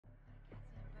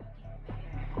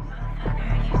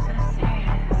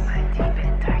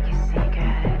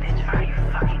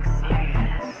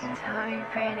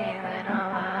pretty little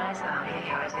lies. I'll be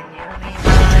yours and you'll be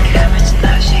mine. Cabbage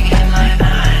love, she get my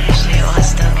vibe. She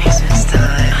wants till Christmas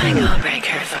time. I gon' break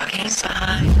her fucking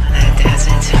spine. Let dance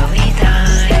until we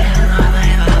die.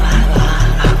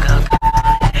 I'll go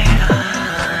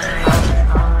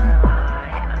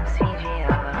I'm CG,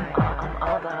 I'm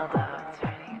all about love.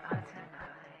 Turning on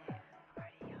tonight.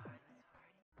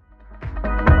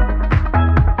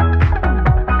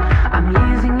 I'm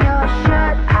using your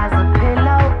shirt as a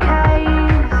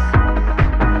pillowcase.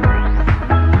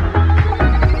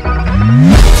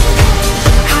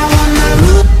 I wanna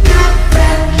look up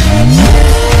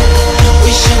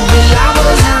we should be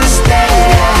lovers on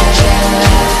stage.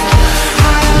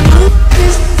 I don't know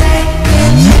this thing.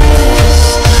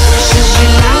 Should be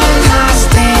lovers on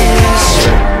stage.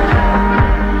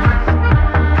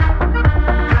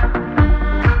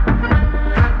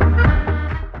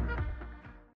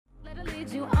 Let her lead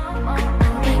you on.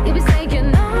 You be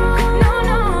saying no, no,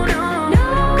 no, no,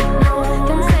 no.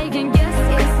 Then saying yes,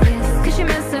 yes, yes. 'Cause you're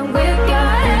messing with your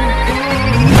head.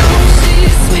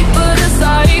 She's sweet but a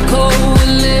psycho, a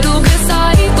little bit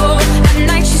psycho. At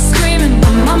night she's screaming,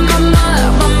 my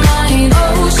mind.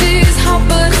 Oh, she's hot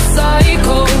but a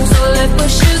psycho, so left but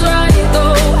she's right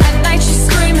though. At night she's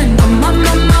screaming, my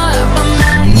mind.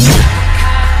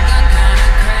 Got kinda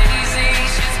crazy,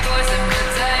 she's poison but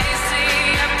tasty.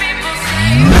 And people say,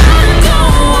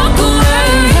 don't walk away.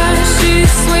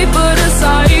 She's sweet but a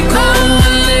psycho,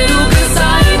 a little bit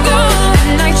psycho. At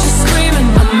night she's screaming,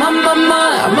 my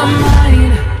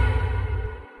mind.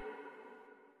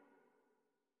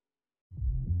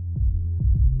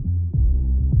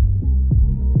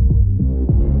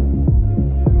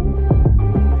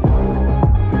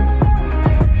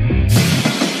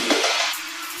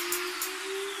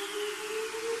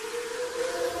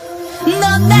 넌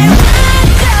날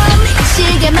완전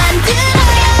미치게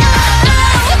만들어요.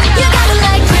 You got me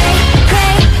like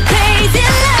crazy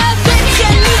love bitch. 야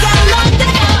네가 뭔데?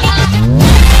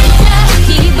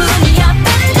 기분이 up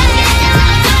and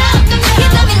down. You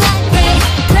got me like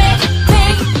crazy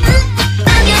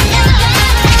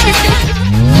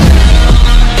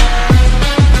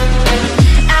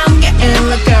I'm getting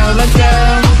loco.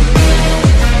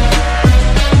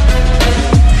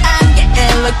 I'm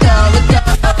getting loco.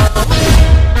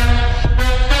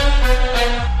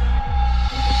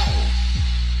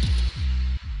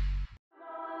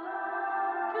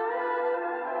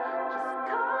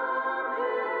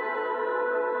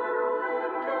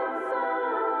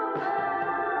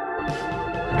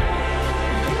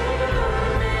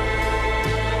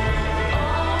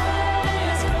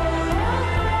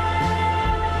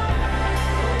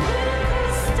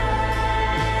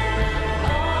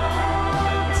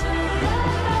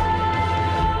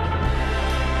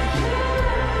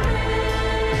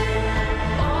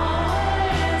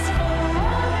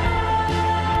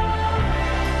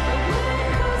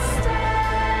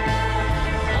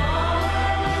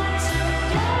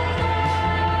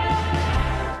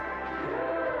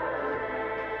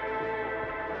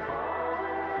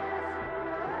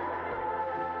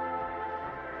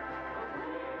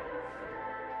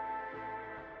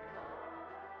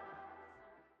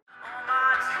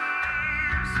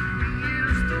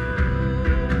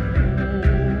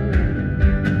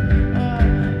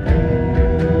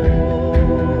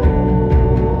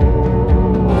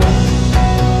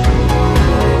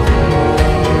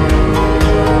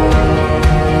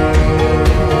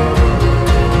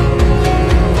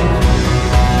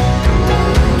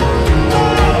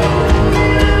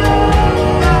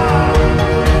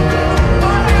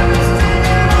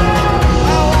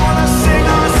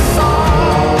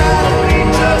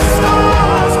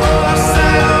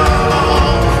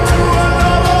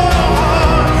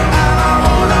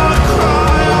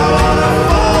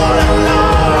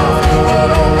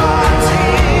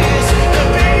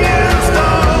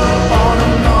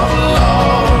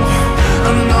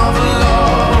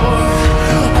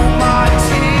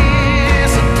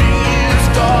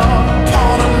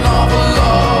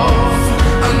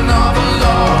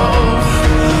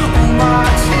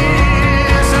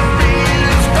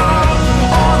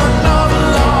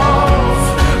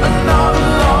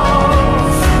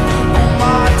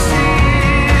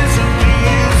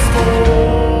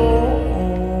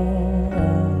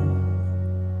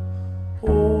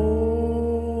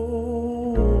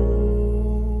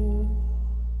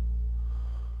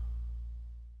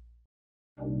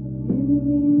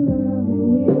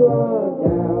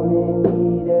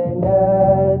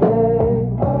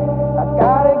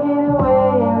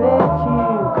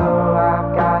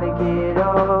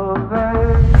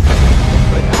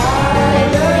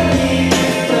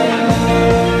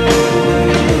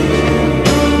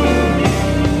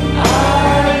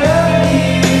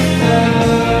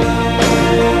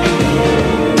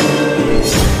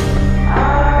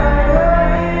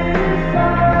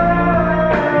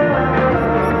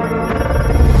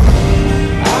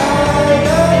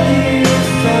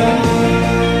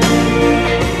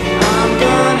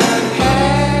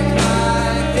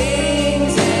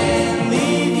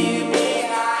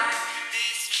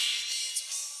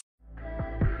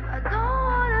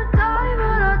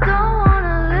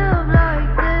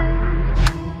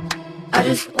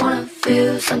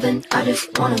 something I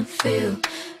just wanna feel.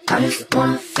 I just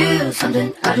wanna feel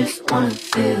something, I just wanna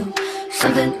feel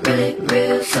something really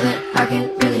real, so that I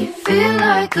can really feel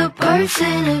like a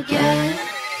person again.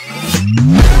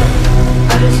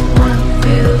 I just wanna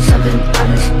feel something, I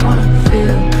just wanna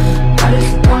feel. I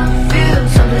just wanna feel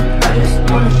something, I just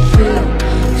wanna feel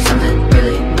something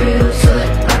really real, so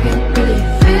that I can really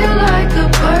feel like a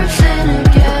person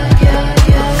again.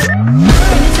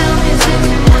 Can you tell me it's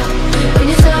different now? Can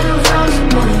you tell me what's wrong with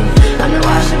me? I know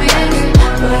I should be angry,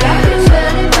 but I can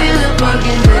smell and feel the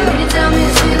broken day. Can you tell me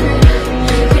it's different?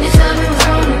 Can you tell me what's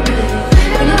wrong with me?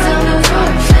 Can you tell me what's wrong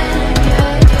with me?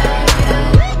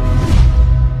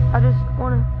 I just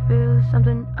wanna feel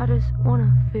something, I just wanna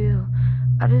feel.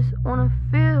 I just wanna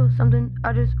feel something,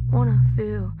 I just wanna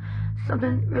feel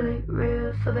something really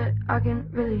real, so that I can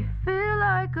really feel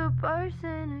like a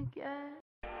person again.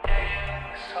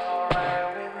 It's alright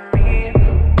with me,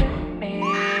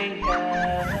 yeah.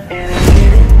 And I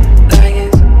get it like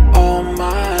it's all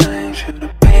mine.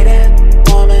 Should've paid that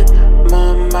woman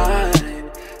more mind.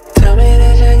 Tell me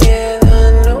that you get the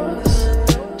news.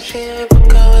 She ain't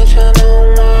fucking with you no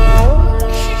more.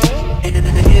 And I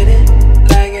get it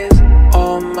like it's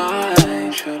all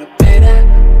mine. Should've paid that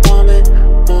woman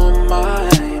more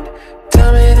mind.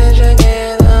 Tell me that you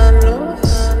get the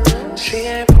news. She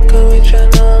ain't fucking with you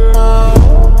no more.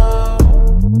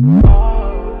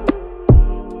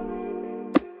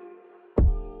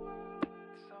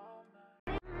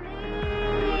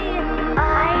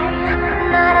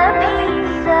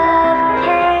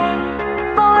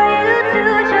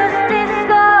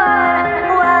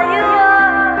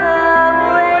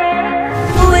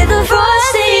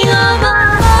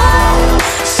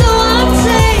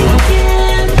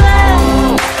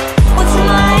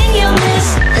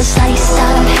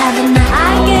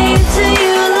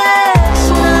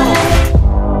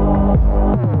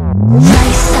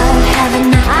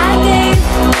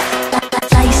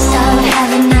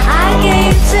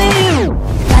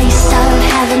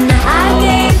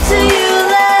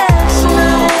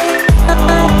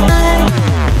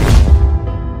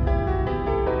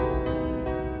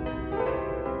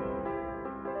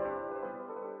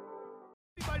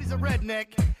 Everybody's a redneck,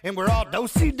 and we're all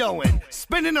do-si-doing,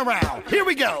 spinning around. Here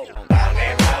we go. Round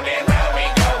and round and round we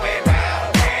going,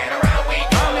 round and around we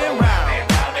go. Round and round.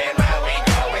 Round and round we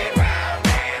going, round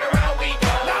and around we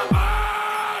go.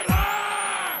 Now,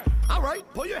 all right,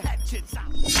 pull your hatchets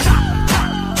out. Chop, chop,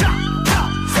 chop, chop.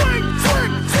 Swing,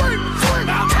 swing, swing, swing.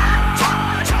 Now, chop,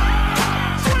 chop, chop.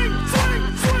 Swing, swing,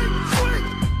 swing, swing.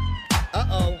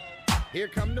 Uh-oh, here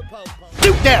come the po-po.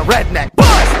 Shoot that redneck.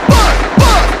 Buzz, buzz,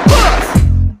 buzz, buzz.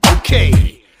 Okay,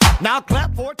 now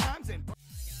clap 4 times and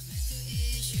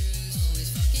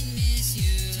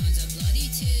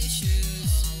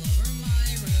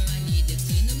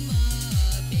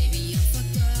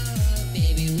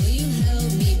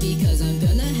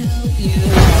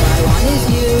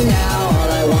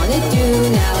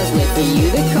for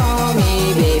you to call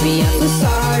me, baby, I'm so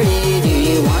sorry. Do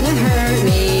you wanna hurt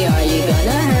me? Are you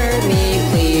gonna hurt me?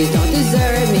 Please don't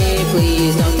desert me,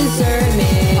 please don't desert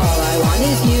me. All I want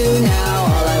is you now,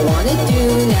 all I wanna do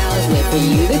now is wait for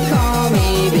you to call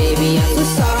me, baby, I'm so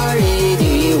sorry. Do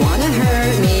you wanna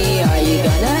hurt me? Are you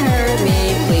gonna hurt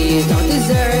me? Please don't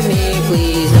desert me,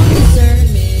 please don't desert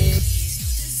me.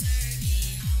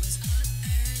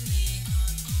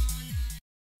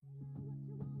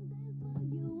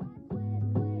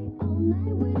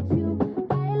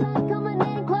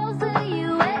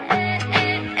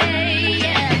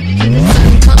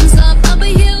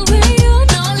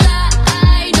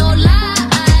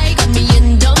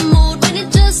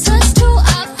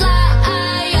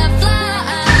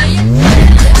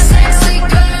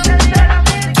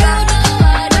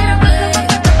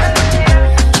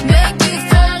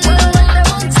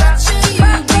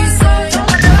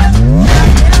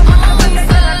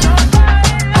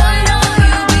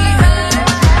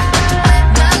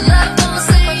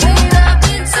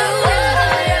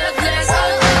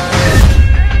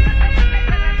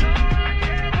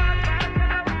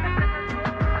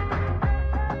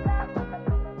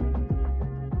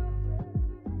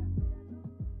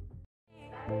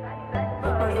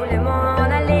 On voulait m'en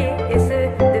aller, et ce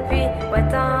depuis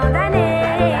tant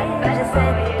d'années.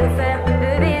 J'essaie de faire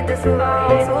le vide souvent,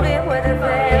 sourire, ouais, de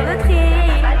faire le tri.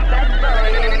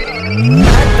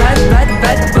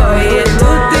 Bad boy, et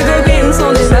toutes tes copines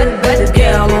sont des bad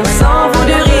girls. On s'en fout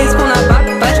du risque, on n'a pas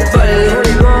de bol.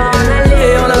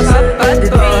 Et on n'a pas de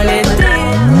bol.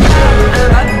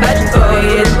 Bad boy,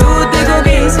 et toutes tes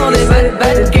copines sont des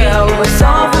bad girls. On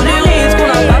s'en fout du risque, on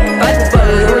n'a pas de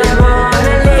bol.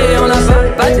 Et on n'a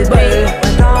pas de bol.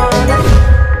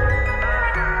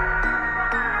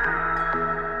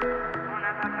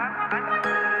 Ophelia,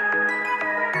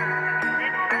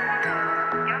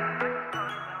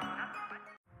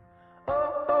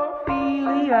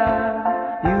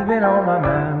 you've been on my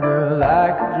mind, girl,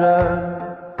 like a drug.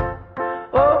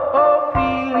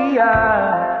 Ophelia,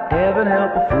 heaven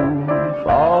help a fool who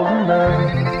falls in love.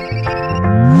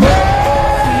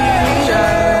 Ophelia,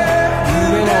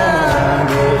 you've been on my mind,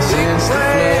 girl, since the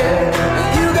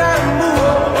flood. You gotta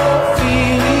move,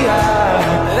 Ophelia,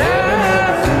 heaven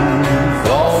help a fool who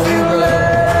falls in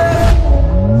love.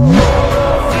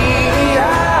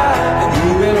 Ophelia,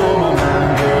 you've been on my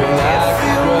mind, girl, like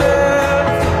a drug.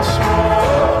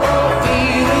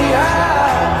 Ophelia,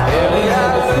 heaven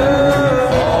help a fool who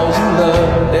falls in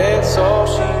love. That's all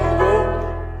she wrote.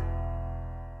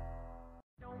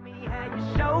 Show me how you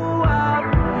show up.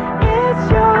 It's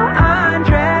your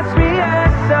undress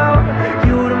rehearsal.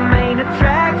 You the main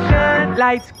attraction.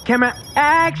 Lights, camera,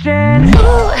 action.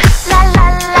 Ooh, la la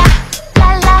la, la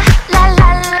la la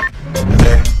la la.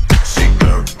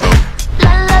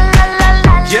 La la la la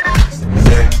la.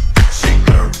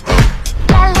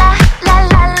 La la la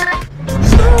la la.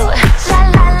 Ooh, la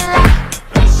la la.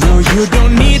 No, you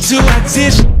don't need to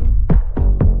audition.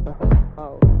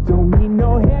 Don't need no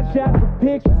headshots or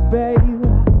pictures, babe.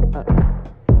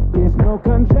 There's no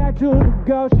contract to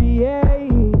negotiate.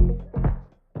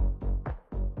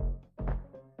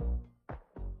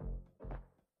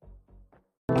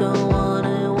 Don't want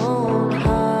it, won't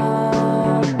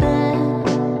happen.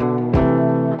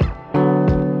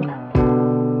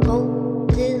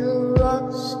 Gold is a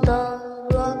rockstar,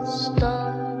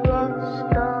 rockstar,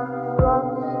 rockstar,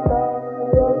 rockstar,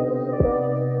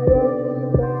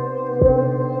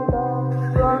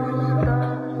 rockstar.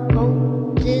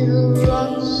 Gold is a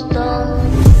rockstar.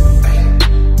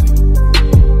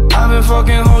 I've been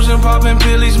fucking hoes and popping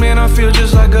pillies, man, I feel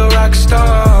just like a rock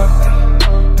star.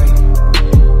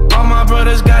 All my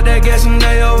brothers got that gas and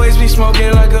they always be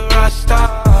smoking like a rockstar.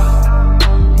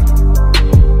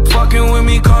 Fucking with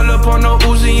me, call up on no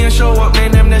Uzi and show up,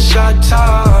 man, them the shot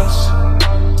toss.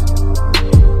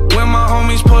 When my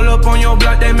homies pull up on your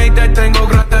block, they make that thing go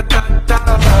grata.